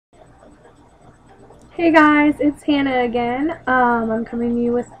Hey guys, it's Hannah again. I'm coming to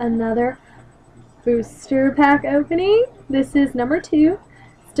you with another booster pack opening. This is number 2.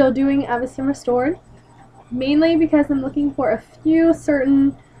 Still doing Avacyn Restored. Mainly because I'm looking for a few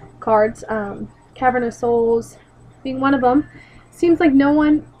certain cards. Cavern of Souls being one of them. Seems like no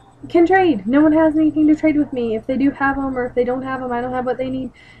one can trade. No one has anything to trade with me. If they do have them or if they don't have them, I don't have what they need.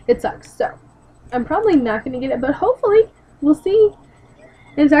 It sucks. So, I'm probably not going to get it, but hopefully, we'll see.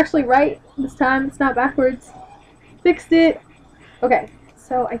 It's actually right this time. It's not backwards. Fixed it. Okay,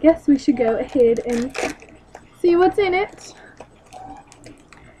 so I guess we should go ahead and see what's in it.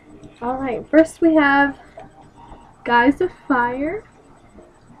 Alright, first we have Guise of Fire.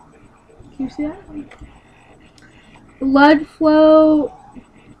 Can you see that? Blood Flow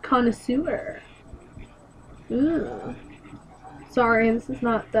Connoisseur. Ooh. Sorry, this is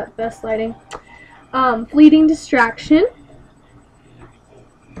not the best lighting. Fleeting Distraction.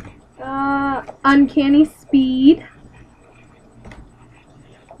 Uncanny Speed.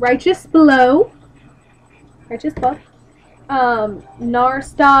 Righteous Blow.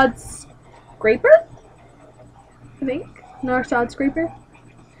 Narstad Scraper? I think. Narstad Scraper.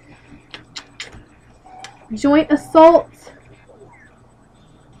 Joint Assault.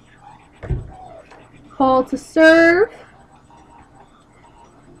 Call to Serve.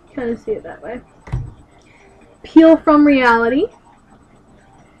 Kind of see it that way. Peel from Reality.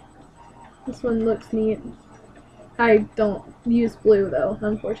 This one looks neat. I don't use blue though,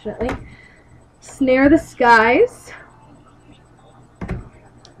 unfortunately. Snare the Skies.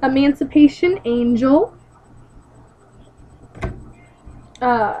 Emancipation Angel.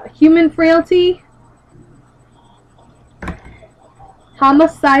 Human Frailty.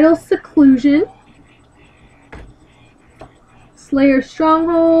 Homicidal Seclusion. Slayer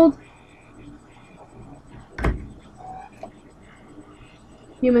Stronghold.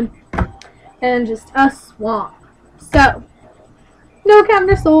 Human. And just a swamp. So, no Cavern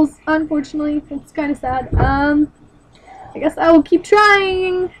of Souls, unfortunately. It's kind of sad. I guess I will keep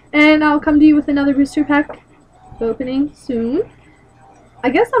trying, and I'll come to you with another booster pack opening soon. I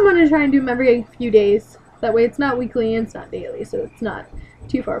guess I'm going to try and do them every few days. That way it's not weekly and it's not daily, so it's not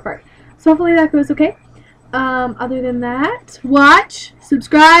too far apart. So hopefully that goes okay. Other than that, watch,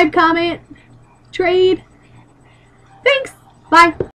 subscribe, comment, trade. Thanks! Bye!